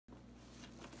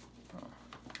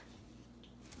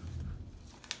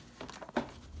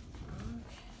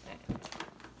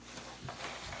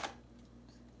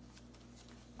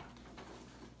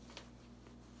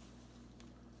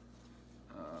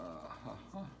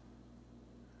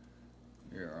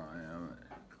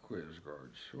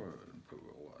Quizguard swimming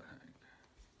pool, I think.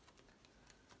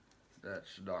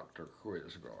 That's Dr.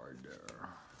 Quizguard there.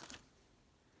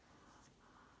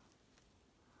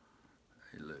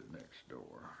 He lived next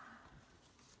door.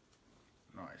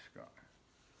 Nice guy.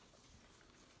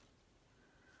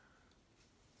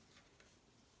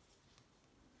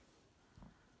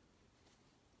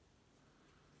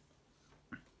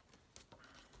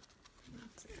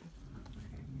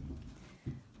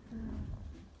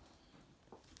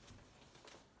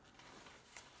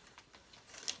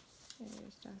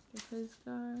 There's Dr.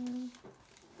 Quizguard.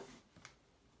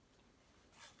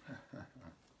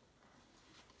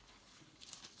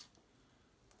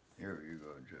 Here you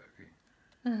go, Jackie.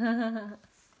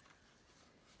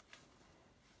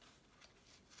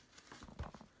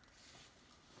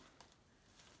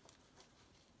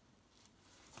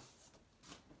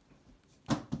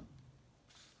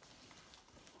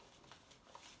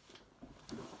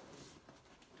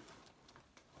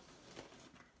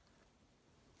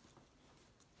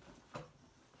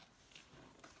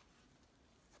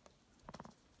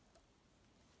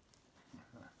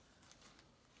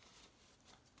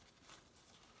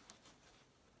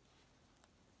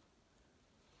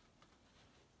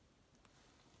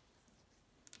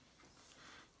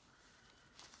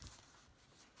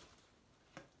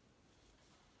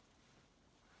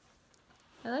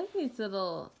 I like these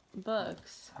little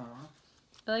books. Huh?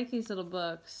 I like these little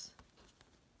books.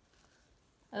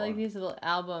 I like these little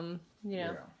album, you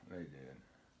know. Yeah, they did.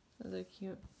 Those are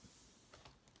cute.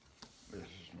 This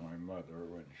is my mother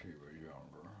when she was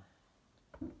younger.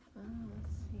 Oh,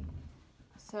 let's see.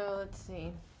 So, let's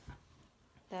see.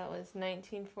 That was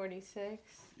 1946.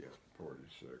 Yeah,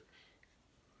 46.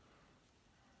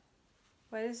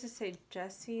 Why does it say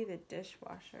Jessie the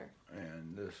dishwasher?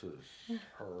 And this is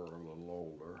her a little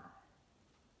older.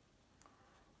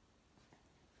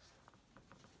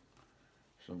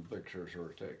 Some pictures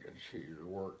were taken. She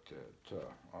worked at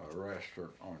a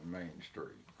restaurant on Main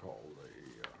Street called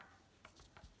the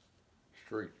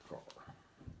Streetcar,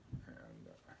 and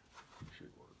she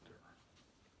worked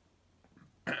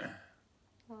there.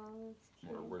 Oh, that's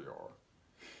cute. Where we are.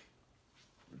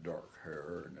 Dark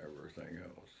hair and everything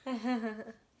else. Let's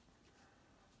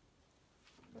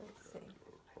see. A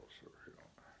little closer here.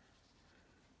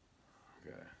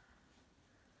 Okay.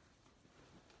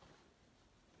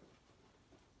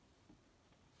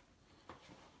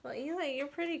 Well, Eli, you're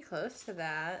pretty close to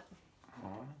that.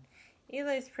 Huh?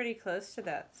 Eli's pretty close to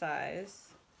that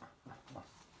size.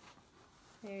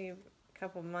 Maybe a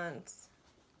couple months.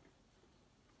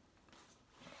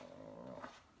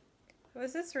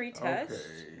 Was this retouched?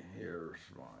 Okay, here's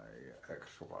my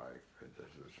ex-wife, and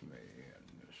this is me,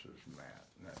 and this is Matt,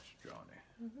 and that's Johnny.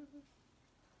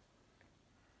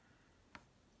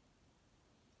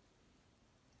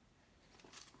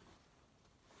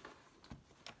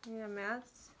 Yeah,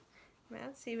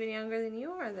 Matt's even younger than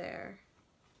you are there.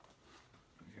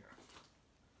 Yeah.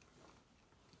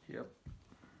 Yep.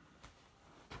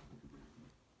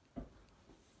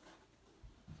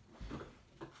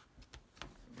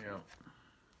 Yep.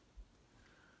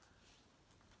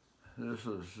 This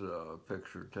is a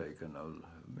picture taken of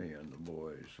me and the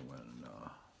boys when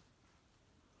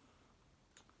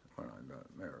I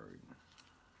got married.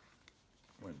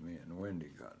 When me and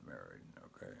Wendy got married,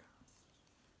 okay?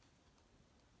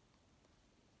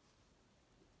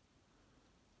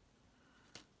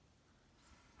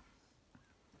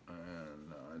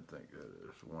 And I think that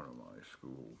is one of my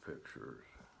school pictures.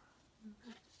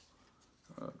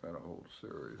 I've got a whole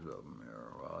series of them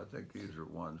here. Well, I think these are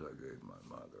ones I gave my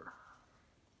mother.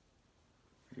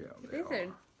 Yeah, they These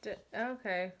are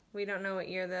okay. We don't know what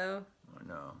year though. I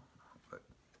know, but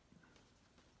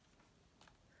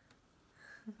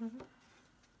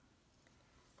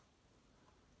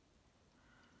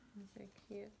These are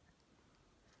cute.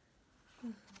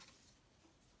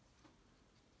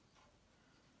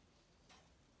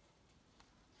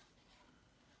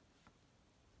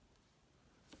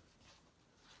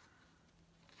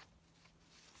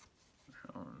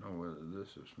 I don't know whether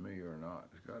this is me or not.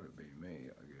 It's got to be me,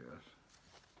 I guess.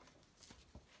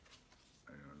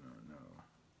 I don't know.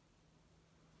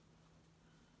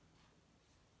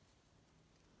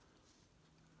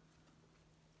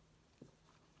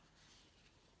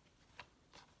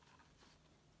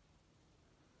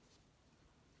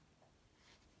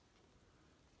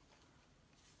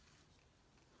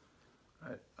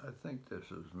 I think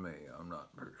this is me. I'm not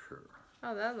for sure.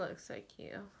 Oh, that looks like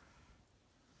you.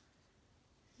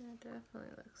 That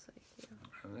definitely looks like you.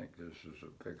 I think this is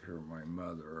a picture of my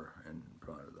mother in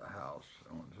front of the house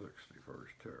on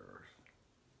 61st Terrace.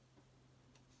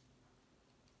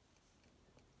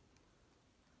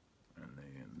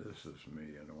 This is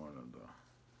me and one of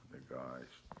the guys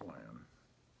playing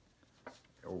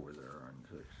over there on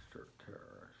 6th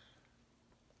Terrace.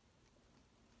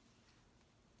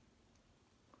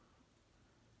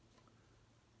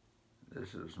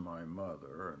 This is my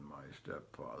mother and my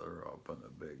stepfather up in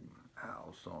the big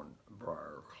house on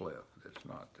Briar Cliff. It's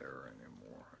not there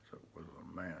anymore. It was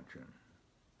a mansion.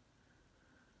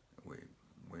 We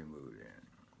moved in.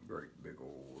 Great big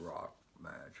old rock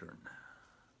mansion.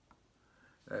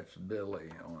 That's Billy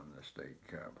on the state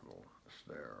capitol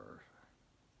stairs.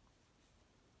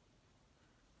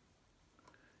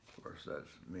 Of course,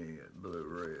 that's me at Blue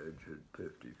Ridge at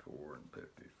 54 and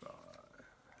 55.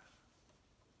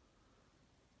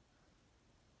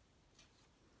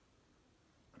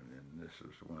 And then this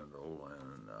is Wendell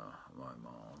and my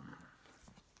mom.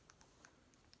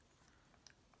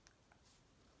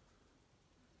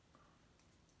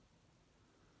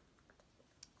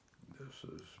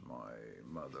 This is my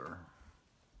mother.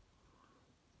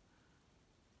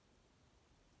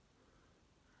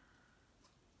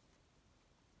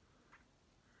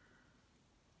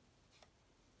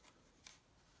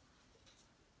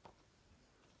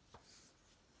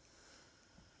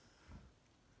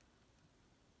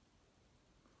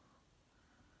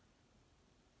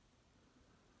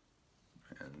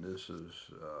 And this is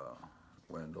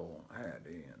Wendell,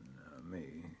 Hattie, and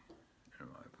me in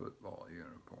my football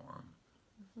uniform.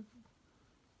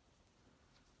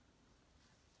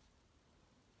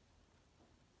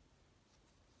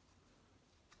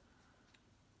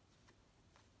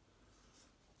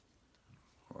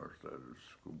 Of course, that is a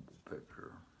school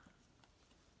picture.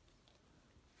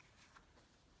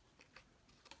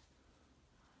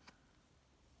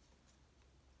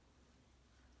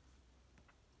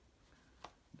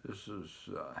 This is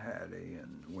Hattie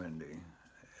and Wendy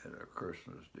at a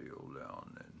Christmas deal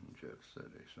down in Jeff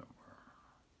City somewhere.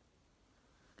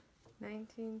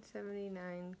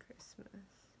 1979 Christmas.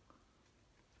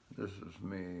 This is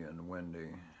me and Wendy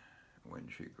when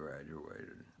she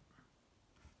graduated.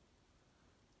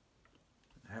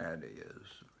 Hattie is,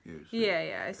 you see.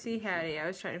 Yeah, I see Hattie. I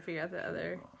was trying to figure out the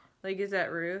other. Like, is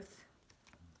that Ruth?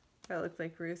 That looked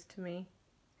like Ruth to me.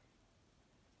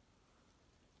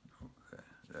 Okay,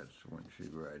 that's when she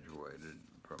graduated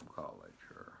from college,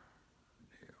 her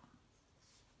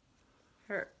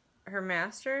deal. Her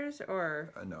master's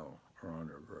or? No, her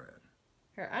undergrad.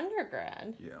 Her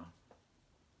undergrad? Yeah.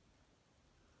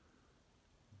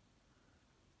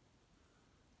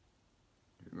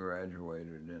 She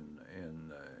graduated in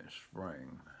the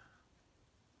spring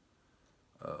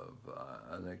of,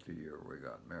 I think the year we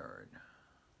got married.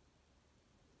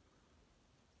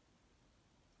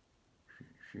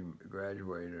 She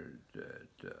graduated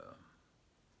at,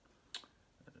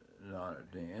 not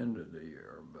at the end of the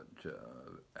year, but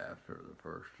after the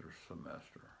first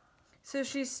semester. So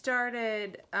she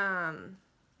started at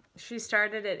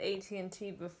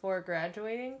AT&T before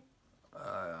graduating?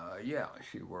 Yeah,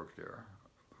 she worked there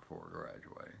before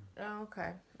graduating. Oh,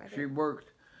 okay.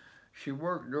 She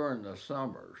worked during the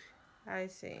summers. I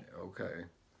see. Okay.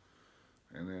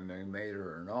 And then they made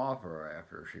her an offer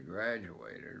after she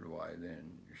graduated. Why,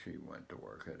 then she went to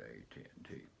work at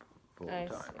AT&T full-time,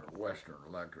 or Western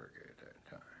Electric at that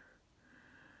time.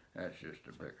 That's just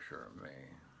a picture of me.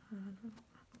 Mm-hmm.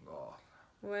 Golf.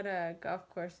 What golf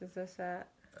course is this at?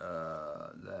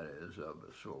 That is up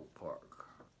at Swope Park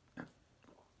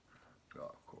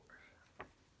golf course.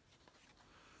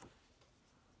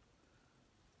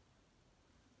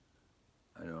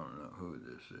 I don't know who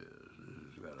this is. This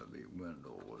has got to be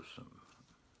Wendell with some.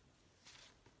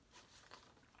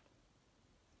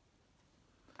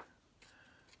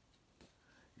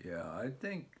 Yeah, I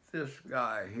think this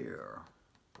guy here,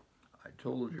 I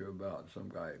told you about some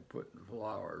guy putting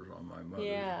flowers on my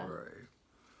mother's grave.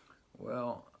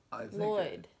 Well, I think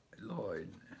Lloyd. Lloyd,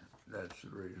 that's the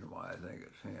reason why I think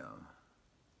it's him.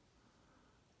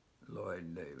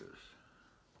 Lloyd Davis.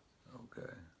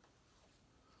 Okay.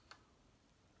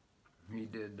 He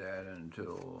did that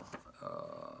until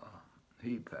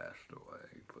he passed away.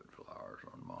 He put flowers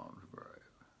on Mom's grave.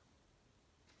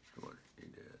 That's what he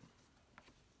did.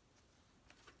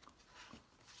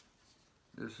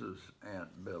 This is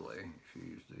Aunt Billy.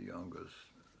 She's the youngest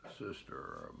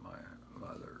sister of my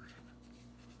mother's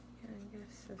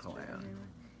clan.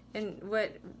 And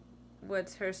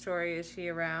what's her story? Is she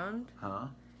around? Huh?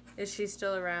 Is she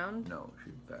still around? No,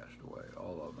 she passed away.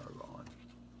 All of them are gone.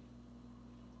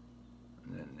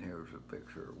 And then here's a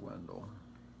picture of Wendell.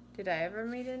 Did I ever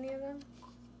meet any of them?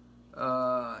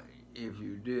 If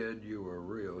you did, you were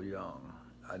real young.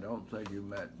 I don't think you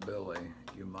met Billy.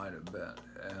 You might have met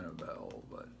Annabelle,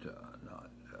 but not.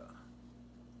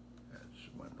 That's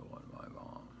Wendell and my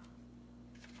mom.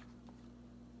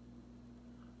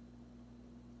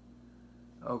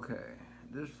 Okay,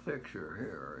 this picture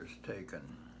here is taken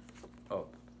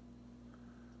up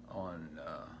on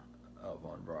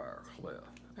Briar Cliff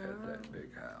at that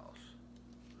big house.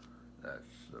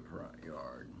 That's the front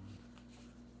yard.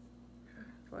 Okay.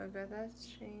 Boy, I bet that's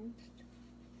changed.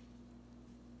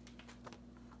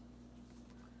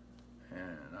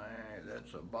 And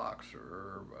that's a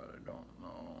boxer, but I don't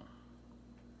know.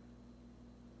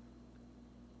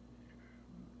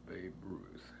 Babe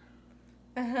Ruth.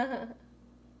 I do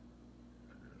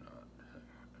not,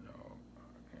 no, I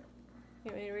can't.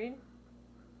 You want me to read?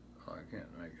 I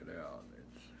can't make it out.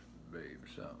 It's Babe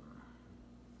something.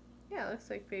 Yeah, it looks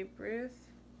like Babe Ruth.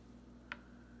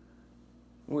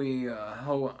 We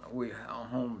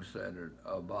homesteaded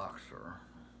a boxer,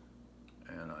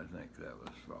 and I think that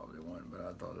was probably one, but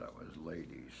I thought that was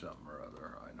Lady something or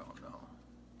other. I don't know.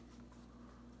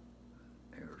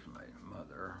 Here's my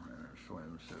mother in her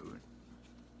swimsuit.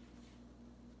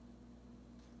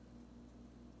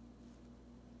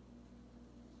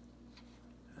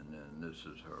 And then this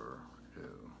is her,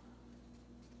 too.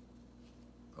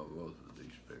 Oh, both of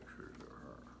these pictures are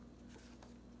her.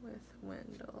 With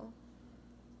Wendell.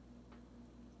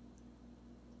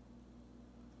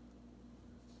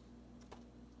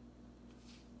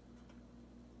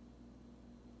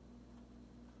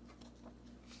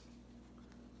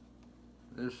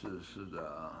 This is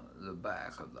the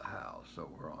back of the house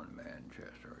over on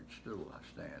Manchester. It's still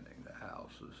standing. The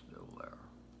house is still there.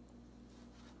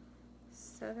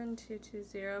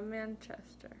 7220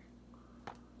 Manchester.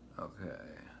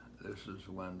 Okay, this is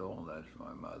Wendell, that's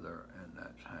my mother, and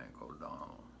that's Hank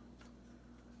O'Donnell,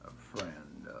 a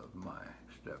friend of my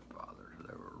stepfather's.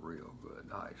 They were real good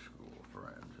high school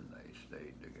friends, and they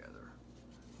stayed together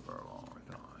for a long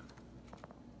time.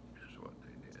 Just what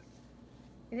they did.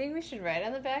 You think we should write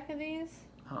on the back of these?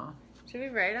 Huh? Should we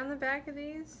write on the back of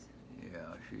these?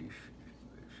 Yeah,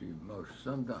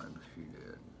 sometimes she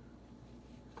did.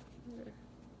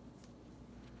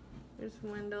 There's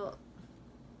Wendell.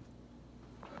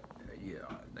 Yeah,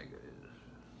 I think it is.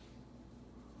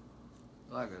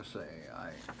 Like I say,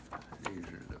 these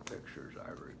are the pictures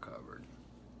I recovered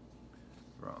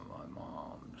from my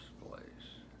mom's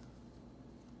place.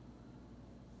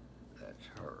 That's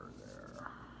her there.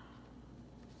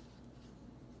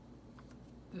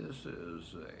 This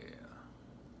is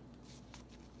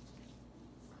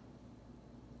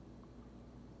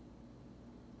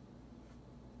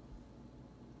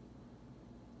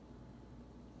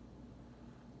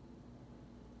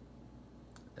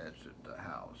that's at the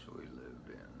house we lived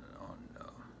in on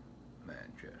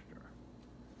Manchester.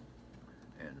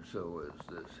 And so is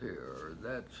this here.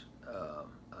 That's a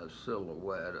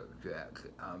silhouette of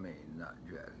not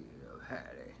Jackie, of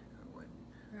Hattie, when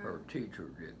her teacher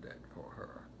did that for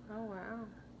her. Oh, wow.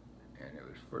 And it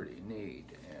was pretty neat,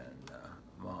 and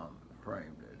Mom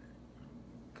framed it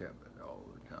and kept it all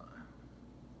the time.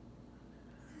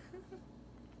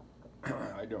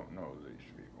 I don't know these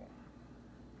people.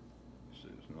 This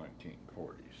is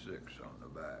 1946 on the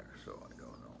back, so I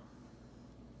don't know.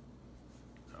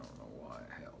 I don't know why I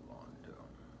held on to them.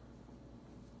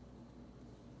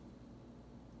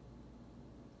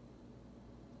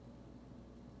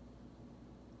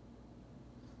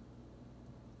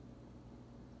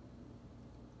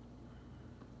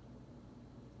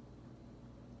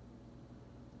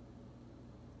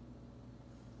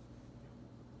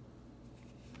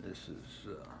 This is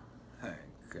Hank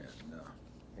and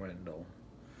Wendell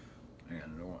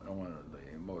and one of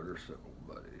the motorcycle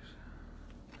buddies.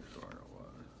 That's what it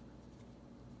was.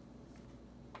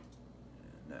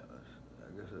 And that was, I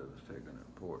guess it was taken in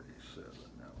 47,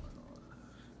 that one was.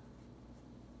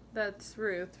 That's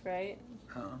Ruth, right?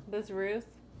 Huh? That's Ruth?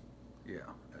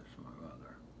 Yeah, that's my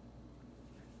mother.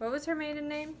 What was her maiden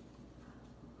name?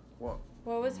 What?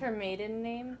 What was her maiden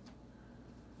name?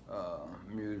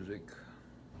 Music.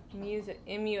 Music.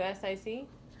 M-U-S-I-C?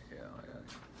 Yeah.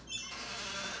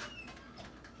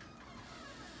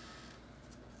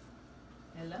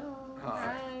 Hello.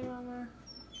 Hi. Hi, Mama.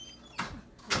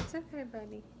 It's okay,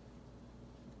 buddy.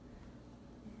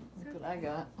 Look what I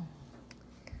got.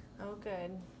 Oh,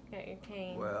 good. Got your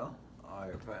cane. Well, I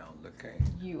found the cane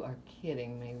You are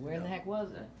kidding me. Where in the Yeah. heck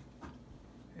was it?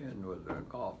 in with the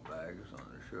golf bags on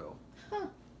the shelf Huh.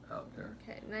 out there.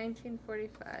 Okay,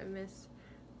 1945, Miss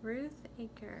Ruth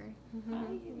Aker.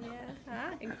 Hi. Yeah.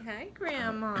 Hi,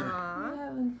 Grandma. You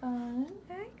having fun?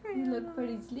 Hi, Grandma. You look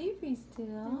pretty sleepy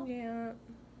still. Yeah.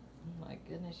 Oh my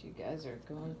goodness, you guys are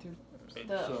going through Some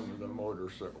stuff. of the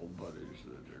motorcycle buddies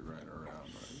that they ran around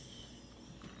with.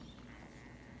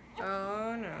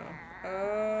 Oh, no.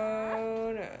 Oh,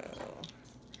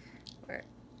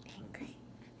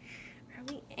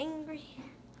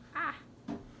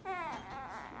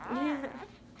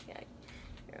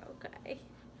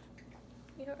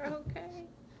 You're okay.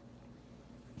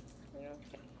 You're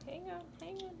okay. Hang on.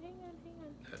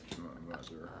 That's my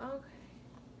mother. Okay.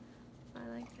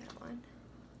 I like that one.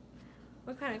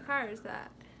 What kind of car is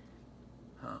that?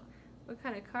 Huh? What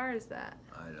kind of car is that?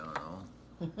 I don't know.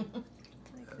 I like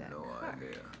I that have no car.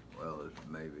 idea. Well, it's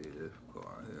maybe this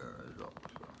car here is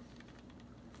also.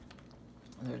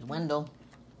 There's Wendell.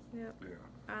 Yep.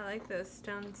 Yeah. I like those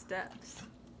stone steps.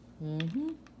 Mm-hmm.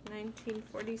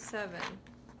 1947.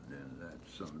 Then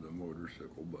that's some of the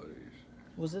motorcycle buddies.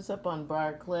 Was this up on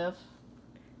Briar Cliff?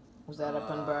 Was that up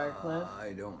on Briar Cliff?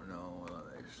 I don't know.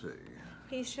 Let me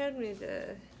see. He showed me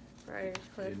the Briar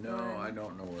Cliff You know, one. I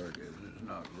don't know where it is. It's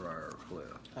not Briar Cliff.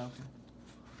 Okay.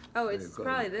 Oh, it's Because-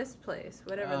 probably this place,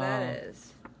 whatever that Oh.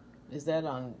 is. Is that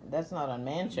on? That's not on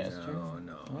Manchester.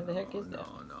 No. Where the heck is that?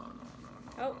 No.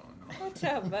 Oh. Watch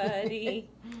out, buddy.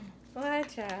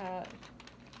 Watch out.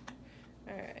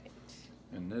 Alright.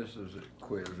 And this is at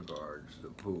Quizguards, the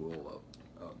pool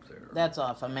up there. That's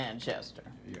off of Manchester.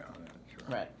 Yeah, that's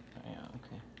right. Right. Yeah.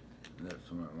 Okay.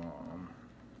 That's my mom.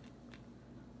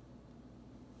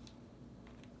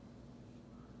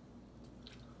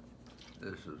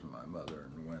 This is my mother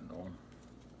and Wendell.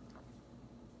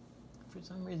 For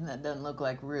some reason, that doesn't look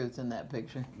like Ruth in that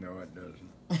picture. No, it doesn't.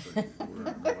 But she's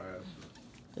wearing glasses.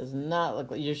 Does not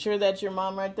look like. You're sure that's your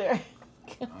mom right there?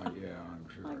 Yeah, I'm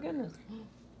sure. My it goodness. is.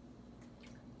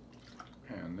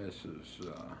 And this is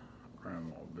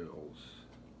Grandma Bill's,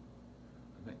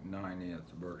 I think,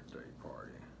 90th birthday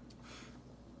party.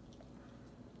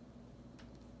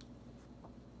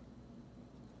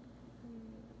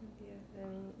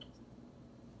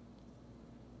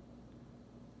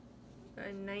 Yeah,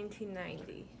 in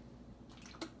 1990.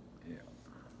 Yeah.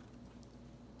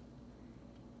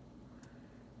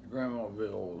 Grandma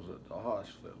Bill was at the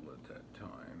hospital at that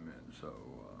time, and so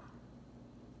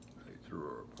they threw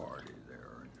her a party there.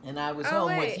 And I was Oh,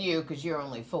 home wait. with you because you're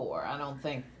only 4. I don't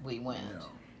think we went. No.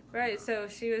 Right, so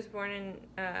she was born in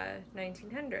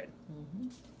 1900. Mm-hmm.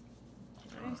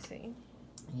 I see.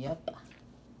 Yep.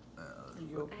 Uh,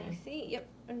 You I okay? see. Yep,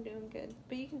 I'm doing good.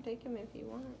 But you can take him if you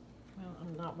want. Well,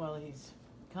 I'm not while he's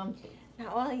comfy.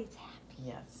 Not while he's happy.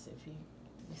 Yes, if he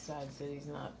decides that he's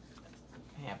not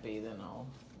happy, then I'll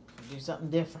do something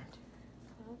different.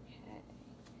 Okay.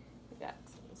 We got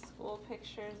some school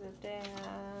pictures of Dad.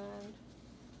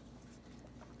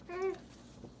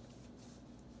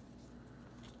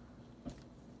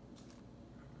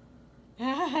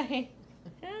 Hi.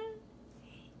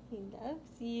 He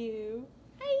loves you.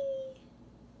 Hi.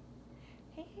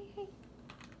 Hey.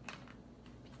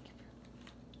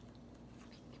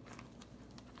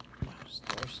 I was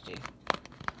thirsty.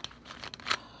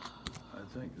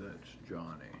 I think that's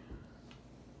Johnny.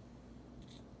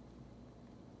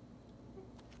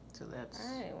 So that's.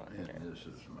 I And wonder. this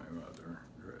is my mother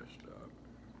dressed up.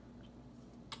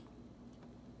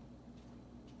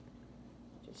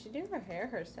 Did she do her hair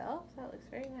herself? That looks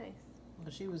very nice.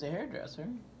 Well, she was a hairdresser.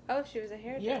 Oh, she was a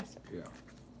hairdresser. Yeah.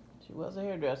 She was a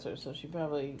hairdresser, so she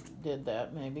probably did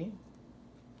that, maybe.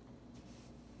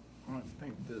 I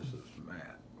think this is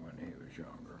Matt when he was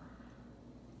younger.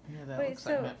 Yeah, that Wait, looks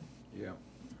so- like that. Yeah.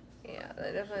 Yeah,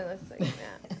 that definitely looks like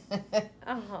that.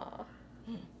 Uh-huh.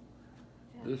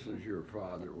 This is your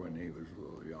father when he was a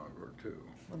little younger too.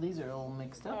 Well, these are all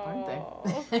mixed up, Oh. aren't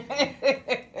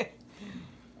they?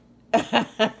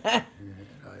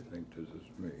 I think this is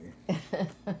me.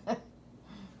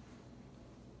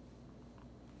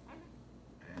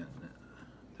 And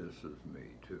this is me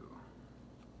too.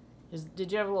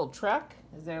 Did you have a little truck?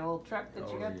 Is there a little truck that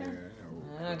you Oh, got yeah, there?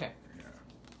 no, Okay.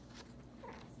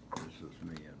 Yeah. This is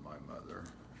me and my mother.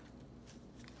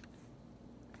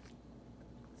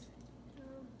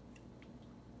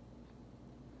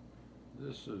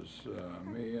 This is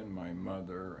me and my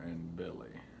mother and Billy.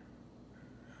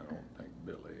 I don't think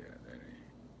Billy had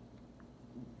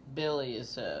any. Billy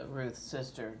is Ruth's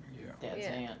sister. Yeah. Dad's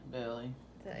Yeah. aunt, Billy.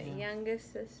 The Yeah.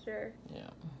 youngest sister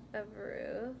Yeah. of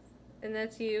Ruth. And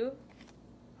that's you?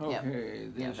 Yep.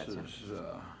 Okay, Yeah, this that's her. is,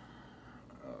 I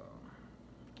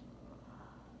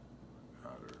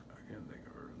can't think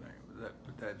of her name,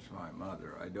 but that's my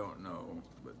mother, I don't know,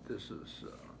 but this is,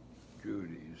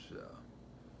 Judy's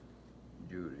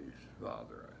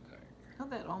father, I think. Oh,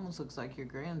 that almost looks like your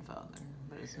grandfather,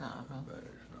 but it's not, huh? But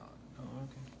it's not, no. Oh,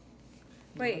 okay.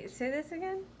 Wait, say this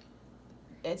again?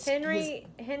 It's Henry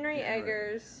Henry.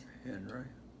 Eggers, Henry?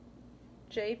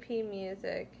 JP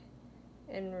Music,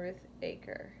 and Ruth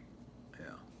Aker. Yeah,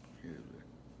 music.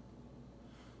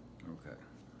 Okay.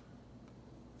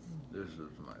 This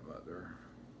is my mother,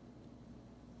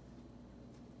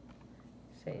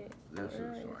 Say this is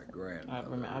alright. my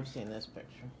grandmother. I've seen this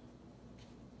picture.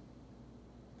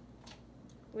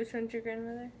 Which one's your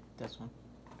grandmother? This one.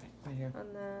 Right here. On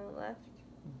the left?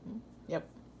 Mm-hmm. Yep.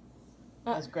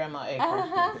 Oh. That's Grandma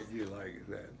Acorn. Did you like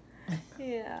that?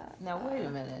 Yeah. Now, wait a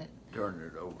minute. Turn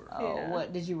it over. Oh, Yeah.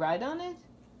 what? Did you write on it?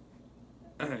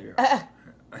 Yeah.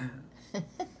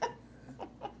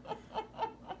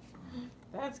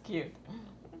 That's cute.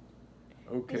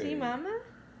 Okay. Is he Mama?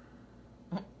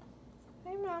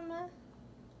 Hey, Mama.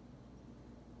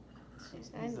 I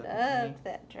He's looking at me. love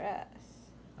that dress.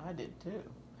 I did too.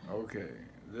 Okay,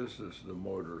 this is the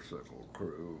motorcycle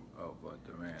crew up at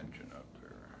the mansion up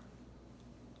there.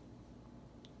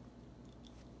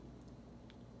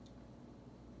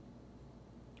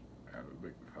 Have a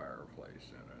big fireplace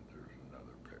in it. There's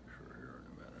another picture here in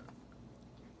a minute.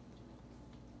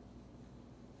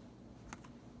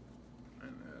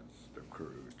 And that's the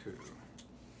crew too.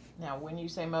 Now, when you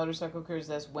say motorcycle cruise,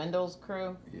 that's Wendell's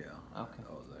crew? Yeah. Okay.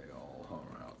 Oh, they all hung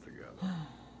out together.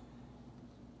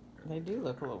 They do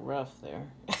look a little rough there.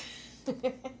 And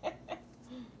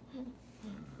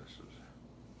this is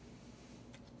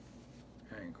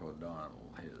Hank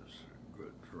O'Donnell, his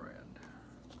good friend.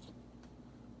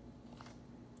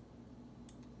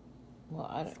 Well,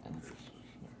 I don't. This is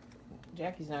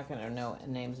Jackie's not going to know the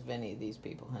names of any of these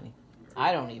people, honey.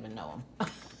 I don't even know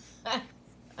them.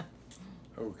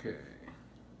 okay.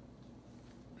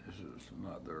 This is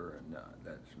Mother, and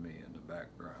that's me in the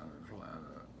background,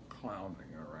 clowning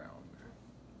around.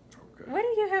 Okay. What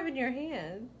do you have in your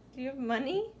hand? Do you have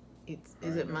money?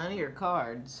 Is it money or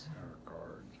cards? Our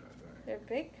cards, I think. They're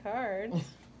big cards.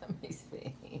 Let me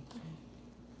see.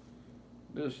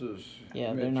 This is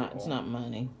Yeah, they're not. Mitchell. It's not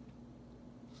money.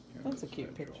 Yeah, That's a it's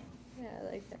cute Mitchell. picture. Yeah,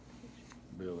 I like that.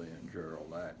 Billy and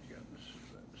Gerald Atkins,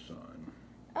 that son.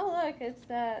 Oh, look, it's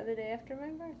the day after my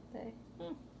birthday.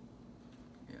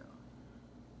 Yeah.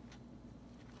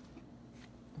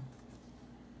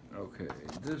 Okay,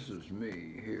 this is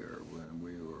me here when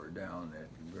we were down at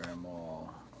Grandma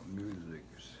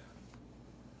Music's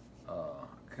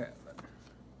cabin.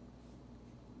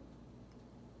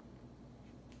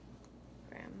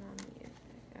 Grandma Music.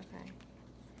 Okay.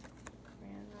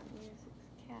 Grandma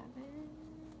Music's cabin.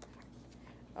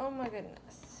 Oh my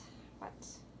goodness. What?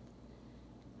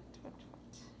 What?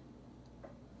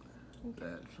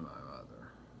 That's my mother.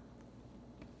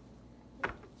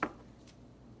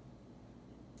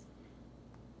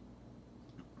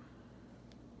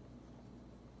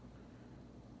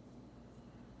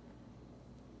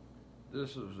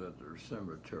 This is at their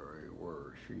cemetery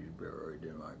where she's buried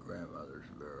and my grandmother's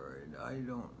buried. I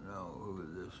don't know who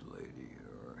this lady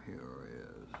or here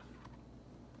is.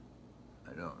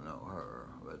 I don't know her,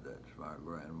 but that's my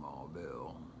Grandma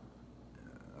Bill.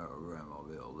 Or Grandma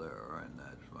Bill there, and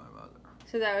that's my mother.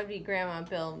 So that would be Grandma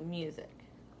Bill Music.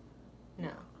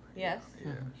 No. Yes?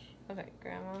 Yes. Okay,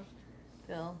 Grandma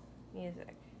Bill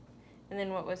Music. And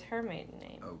then what was her maiden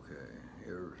name? Okay,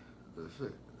 here's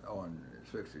on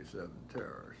 67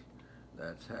 Terrace.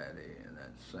 That's Hattie, and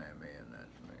that's Sammy, and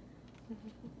that's me.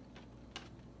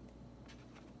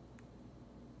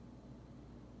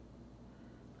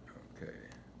 Okay,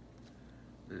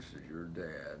 this is your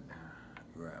dad,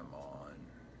 Grandma,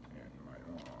 and my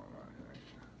mom, I think.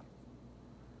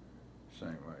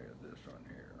 Same way as this one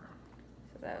here.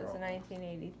 So that was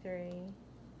 1983.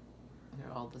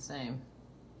 They're all the same.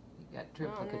 You got Oh,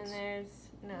 and triplicates. then there's,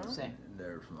 no. Same. And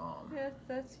there's Mom. Yes,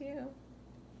 that's you.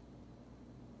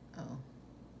 Oh.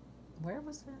 Where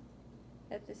was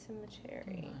that? At the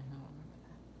cemetery. I know.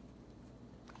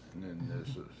 And then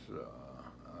this is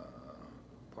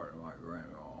part of my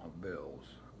Grandma Bill's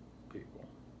people.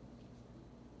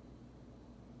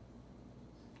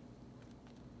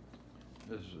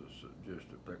 This is just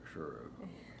a picture of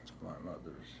my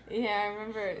mother's. Yeah, I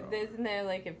remember. So- Isn't there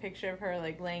like a picture of her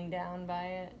like laying down by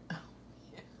it? Oh,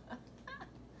 yeah.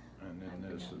 And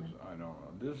then this is, I don't know,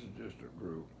 this is just a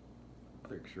group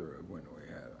picture of when we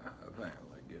had a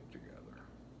family get together.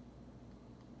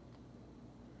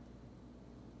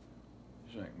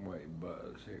 Same way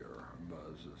Buzz here.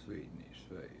 Buzz is feeding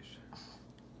his face.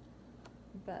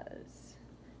 Buzz.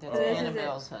 That's Oh. This is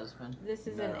Annabelle's husband. This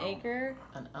is an No. acre.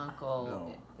 An uncle. No. No,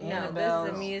 this is the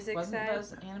Annabelle's- music wasn't side.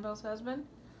 Buzz Annabelle's husband?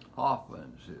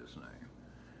 Hoffman's his name.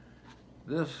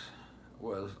 This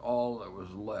was all that was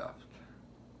left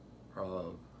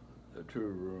of the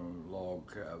two-room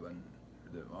log cabin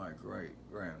that my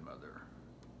great-grandmother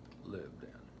lived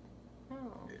in.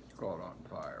 Oh. It caught on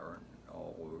fire and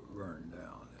all burned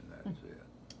down, and that's it.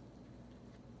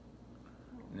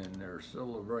 And then they're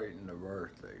celebrating the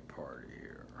birthday party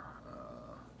here.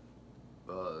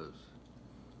 Buzz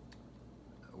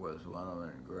was one of them,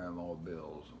 and Grandma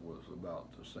Bill's was about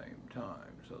the same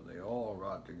time. So they all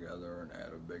got together and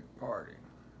had a big party.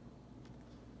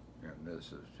 And this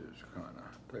is just kind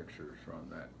of pictures from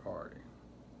that party.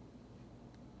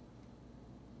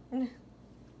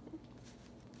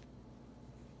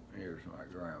 Here's my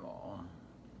grandma,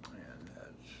 and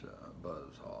that's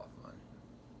Buzz Hoffman.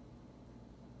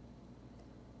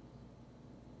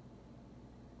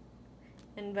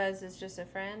 And Buzz is just a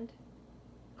friend?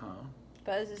 Huh?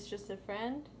 Buzz is just a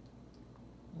friend?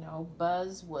 No,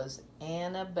 Buzz was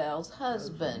Annabelle's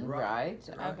husband, right?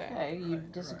 right, Okay, you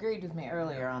right, disagreed with me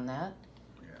earlier on that.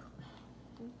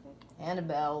 Yeah. Okay.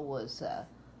 Annabelle was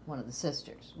one of the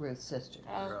sisters, Ruth's sisters.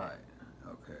 Okay. Right.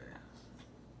 Okay.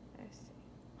 I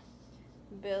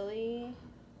see. Billy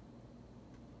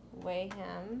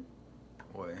Wayham,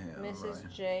 Wayham, Mrs.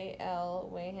 right. J.L.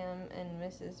 Wayham, and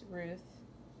Mrs. Ruth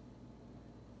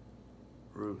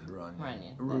Runyon.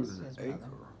 Runyon, Ruth that's his Acre. mother.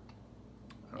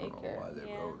 I don't know Acre, why they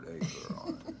yeah. wrote Acre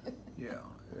on it.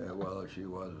 Yeah, well, she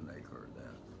was an Acre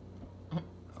then.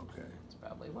 Okay, That's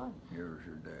probably why. here's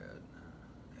your dad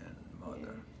and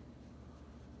mother.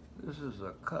 This is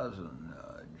a cousin,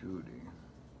 Judy.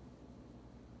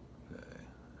 Okay,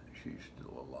 she's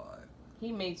still alive.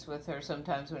 He meets with her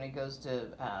sometimes when he goes to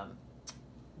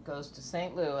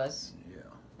St. Louis Yeah.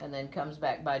 and then comes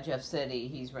back by Jeff City.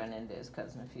 He's run into his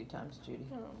cousin a few times, Judy.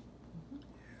 Oh.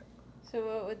 So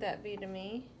what would that be to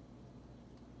me?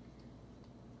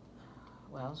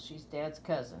 Well, she's Dad's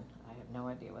cousin. I have no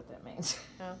idea what that means.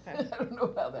 Okay. I don't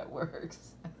know how that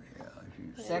works. Yeah,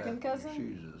 she's Second cousin?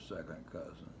 She's a second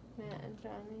cousin. Matt and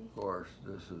Johnny. Of course,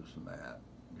 this is Matt,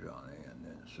 Johnny, and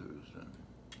then Susan.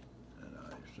 And I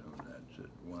assume that's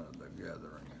at one of the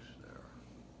gatherings there.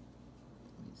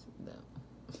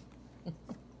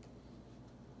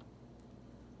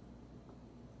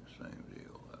 Same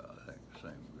deal, I think,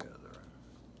 same gathering.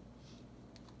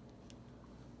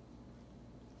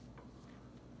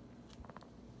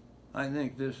 I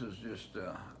think this is just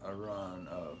a run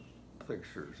of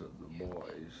pictures of the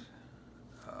boys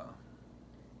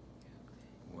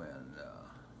when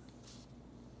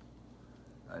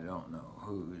I don't know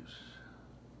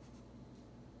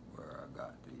where I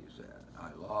got these at.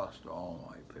 I lost all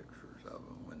my pictures of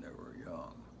them when they were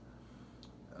young.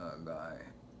 A guy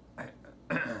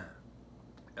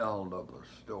held up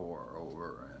a store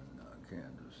over in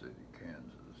Kansas City,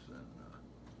 Kansas, and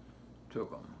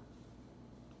took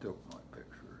my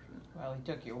pictures. And, Well, he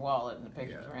took your wallet and the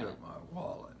pictures yeah, were in it. took my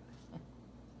wallet.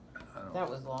 I don't That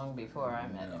was long before I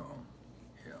met him. know.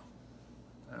 Yeah,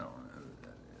 I don't know who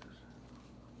that is.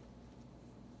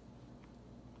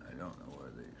 I don't know where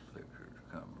these pictures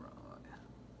come from.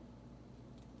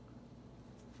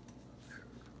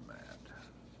 There's Matt.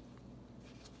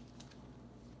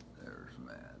 There's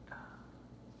Matt.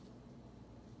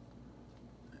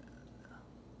 And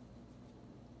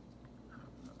I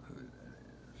don't know who that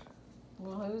is.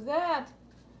 Well, who's that?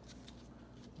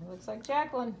 It looks like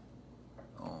Jacqueline.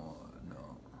 Oh,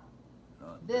 no.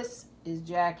 Not This is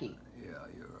Jackie. that. Yeah,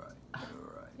 you're right.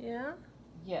 You're right. Yeah?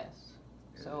 Yes.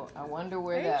 So It I is. wonder Are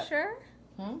where you that. sure?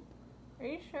 Hmm? Are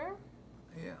you sure?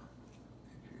 Yeah.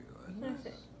 It's you,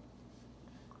 Yes.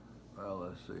 well,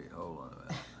 let's see. Hold on a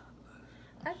minute.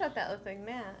 I thought that looked like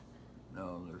Matt.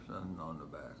 No, there's nothing on the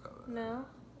back of it. No?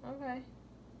 Okay.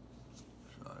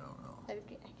 So I don't know. I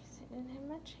guess I didn't have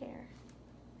much hair.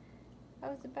 I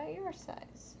was about your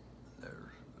size. There's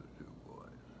the two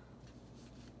boys.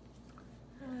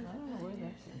 I don't know where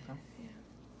that came from.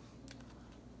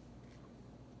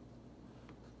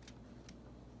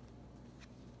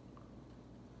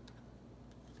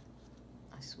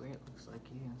 I swear it looks like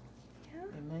you. Yeah?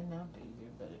 It may not be you,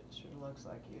 but it sure looks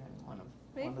like you in one of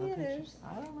Maybe the it pictures. is.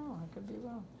 I don't know. I could be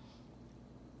wrong.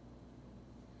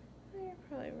 Oh, you're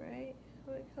probably right.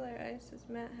 What color eyes does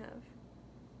Matt have?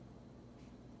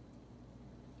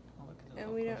 I'll look at it a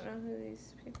And little we don't closer. know who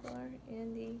these people are.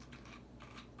 Andy.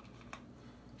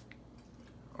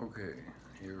 Okay,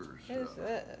 here's. Who's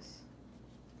this?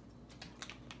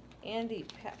 Andy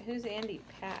Pat. Who's Andy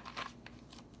Pat?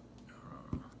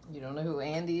 You don't know who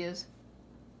Andy is?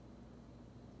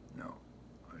 No,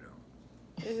 I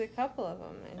don't. There's a couple of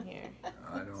them in here.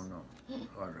 I don't know.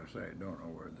 Like I say, I don't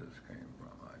know where this came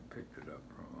from. I picked it up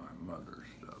from my mother's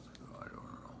stuff, so I don't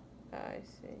know. Oh, I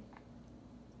see.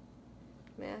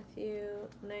 Matthew,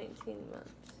 19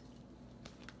 months.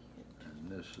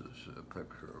 And this is a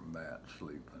picture of Matt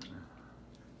sleeping.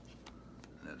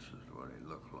 This is what he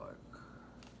looked like.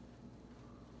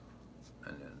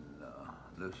 And then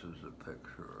this is a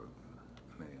picture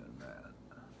of me and Matt.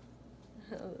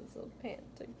 Oh, those little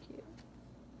pants are cute.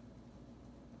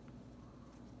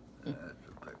 And that's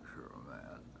a picture of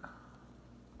Matt.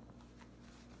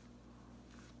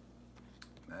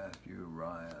 Matthew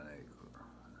Ryan Acre.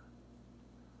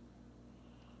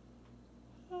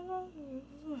 Oh,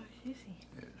 excuse me.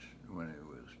 It's when it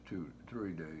was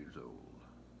 3 days old.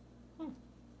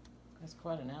 That's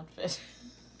quite an outfit.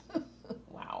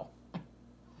 Wow.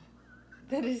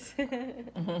 That is. And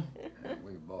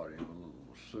we bought him a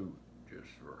little suit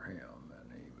just for him,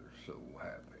 and he was so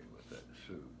happy with that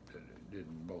suit that it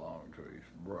didn't belong to his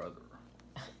brother.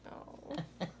 Oh.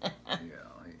 Yeah,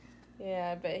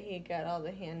 Yeah, I bet he got all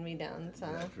the hand-me-downs,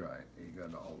 huh? that's right. He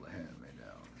got all the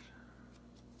hand-me-downs.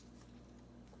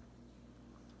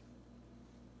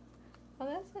 Oh,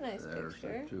 that's a nice There's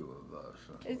picture. the two of us.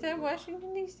 and Is we that were-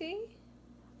 Washington, D.C.?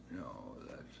 No,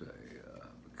 that's a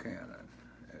Buchanan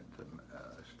at the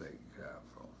state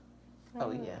capitol.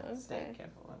 Oh yeah, okay. state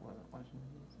capital. I wasn't watching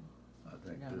these. I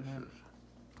think Yeah, this no. is.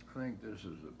 I think this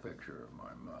is a picture of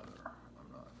my mother.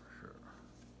 I'm not sure.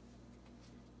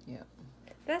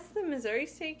 That's the Missouri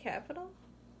State Capitol?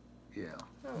 Yeah.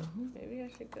 Oh, maybe I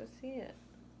should go see it.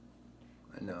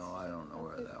 No, I don't know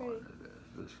where that's that great. one it is.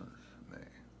 This one's me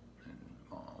and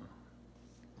Mom.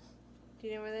 Do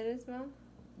you know where that is, Mom?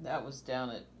 That was down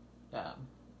at Jeff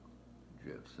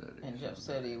City. in Jeff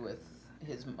City with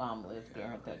his mom lived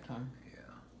there at that time.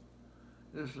 Yeah.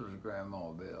 This is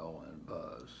Grandma Bill and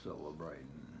Buzz celebrating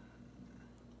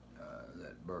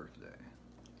that birthday.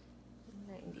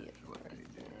 90th That's what they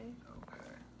did. birthday.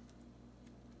 Okay.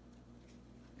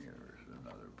 Here's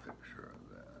another picture of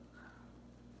that.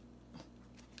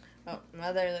 Oh,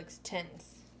 Mother looks tense.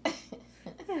 This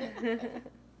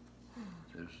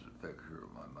is a picture of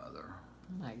my mother.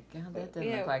 Oh my God, that doesn't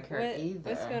look like her either.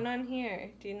 What's going on here?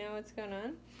 Do you know what's going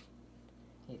on?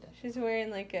 He does. She's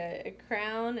wearing like a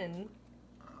crown and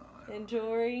I don't-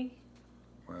 jewelry.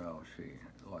 Well, she,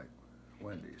 like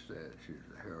Wendy said, she's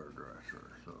a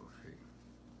hairdresser, so she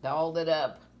Dolled it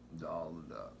up. dolled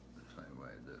it up the same way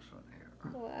this one here.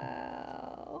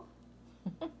 Wow.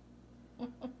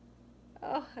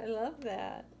 Oh, I love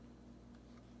that.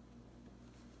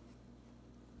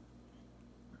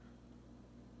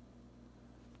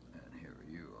 And here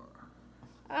you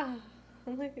are.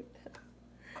 Oh, look at that.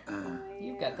 Oh,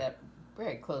 You've yeah. got that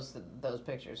very close to those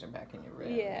pictures are back in your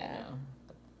room. Yeah. You know?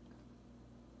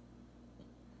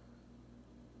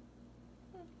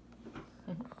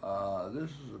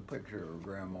 This is a picture of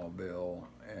Grandma Bill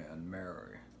and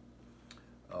Mary.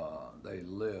 They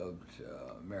lived,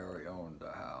 Mary owned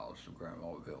the house,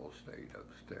 Grandma Bill stayed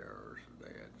upstairs. They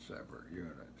had separate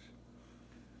units.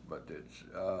 But it's,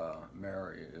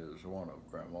 Mary is one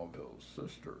of Grandma Bill's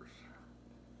sisters.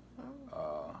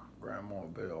 Grandma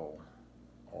Bill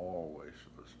always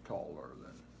was taller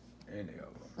than any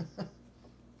of them.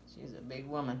 She's a big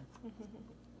woman.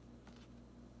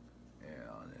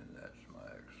 Yeah, and then that's my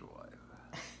ex-wife.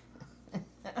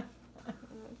 Not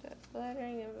that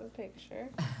flattering of a picture.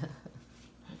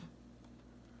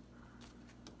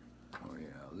 Oh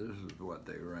yeah, this is what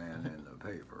they ran in the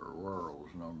paper,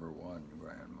 world's #1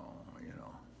 grandma, you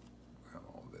know,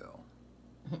 Grandma Bill.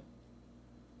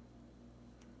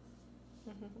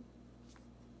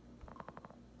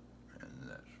 And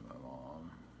that's my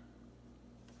mom.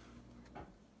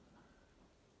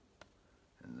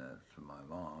 And that's my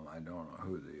mom. I don't know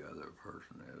who the other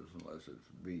person is unless it's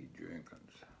B.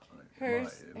 Jenkins.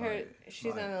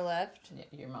 She's on the left. Yeah,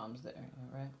 your mom's there,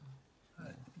 right?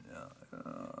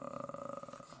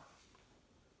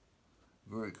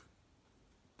 Greek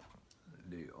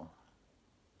deal.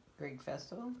 Greek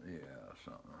festival? Yeah,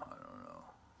 something, I don't know.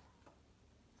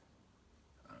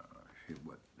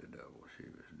 What the devil she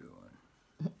was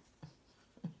doing.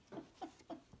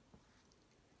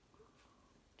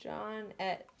 John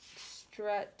at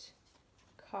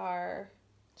Streetcar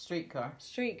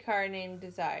named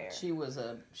Desire. She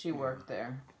worked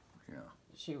there. Yeah.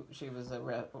 She was a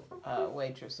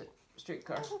waitress at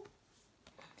Streetcar.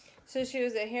 So she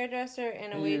was a hairdresser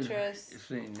and a waitress. You've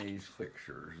seen these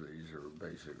pictures. These are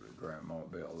basically Grandma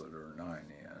Bill that are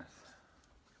 90th.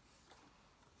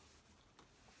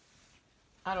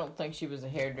 I don't think she was a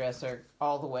hairdresser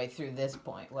all the way through this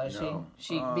point, was No.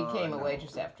 she? She became a no.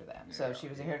 waitress after that. So Yeah. she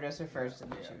was a hairdresser first,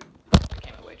 and then Yeah. she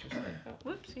became a waitress. Oh,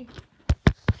 whoopsie.